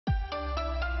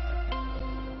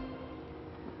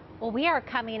Well, we are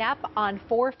coming up on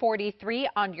 4:43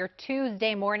 on your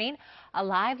Tuesday morning. A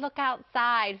live look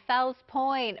outside, Fells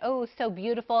Point. Oh, so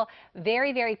beautiful.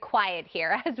 Very, very quiet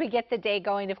here as we get the day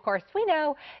going. Of course, we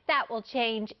know that will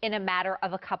change in a matter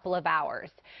of a couple of hours.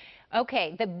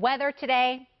 Okay, the weather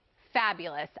today,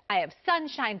 fabulous. I have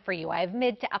sunshine for you. I have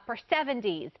mid to upper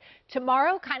 70s.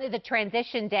 Tomorrow, kind of the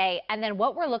transition day. And then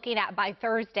what we're looking at by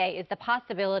Thursday is the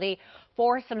possibility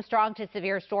for some strong to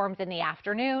severe storms in the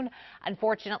afternoon.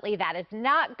 Unfortunately, that is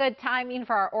not good timing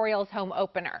for our Orioles home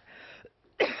opener.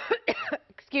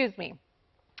 Excuse me.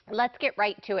 Let's get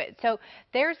right to it. So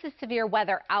there's the severe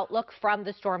weather outlook from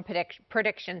the Storm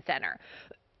Prediction Center.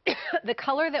 The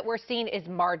color that we're seeing is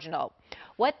marginal.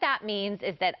 What that means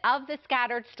is that of the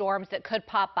scattered storms that could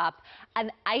pop up,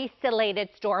 an isolated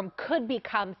storm could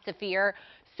become severe.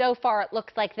 So far, it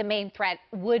looks like the main threat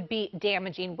would be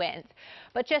damaging winds.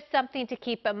 But just something to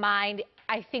keep in mind,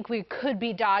 I think we could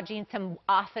be dodging some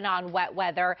off and on wet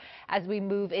weather as we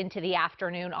move into the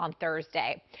afternoon on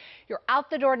Thursday. Your out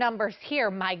the door numbers here,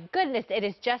 my goodness, it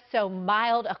is just so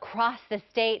mild across the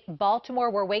state. Baltimore,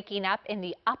 we're waking up in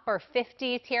the upper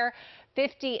 50s here,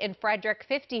 50 in Frederick,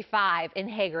 55 in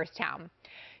Hagerstown.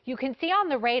 You can see on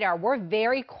the radar, we're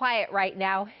very quiet right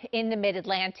now in the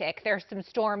mid-Atlantic. There's some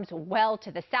storms well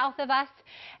to the south of us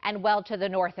and well to the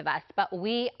north of us, but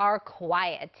we are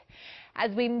quiet.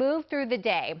 As we move through the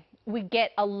day, we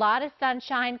get a lot of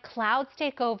sunshine. Clouds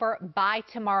take over by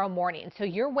tomorrow morning. So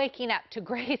you're waking up to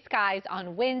gray skies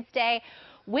on Wednesday.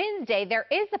 Wednesday, there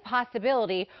is a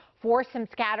possibility for some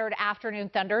scattered afternoon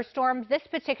thunderstorms. This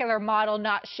particular model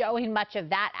not showing much of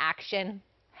that action.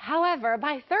 However,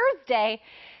 by Thursday,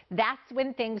 that's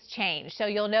when things change. So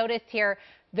you'll notice here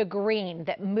the green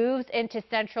that moves into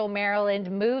central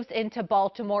Maryland, moves into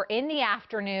Baltimore in the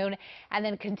afternoon, and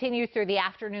then continues through the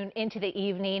afternoon into the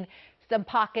evening. Some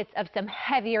pockets of some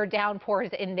heavier downpours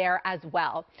in there as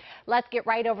well. Let's get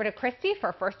right over to Christy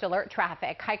for First Alert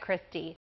Traffic. Hi, Christy.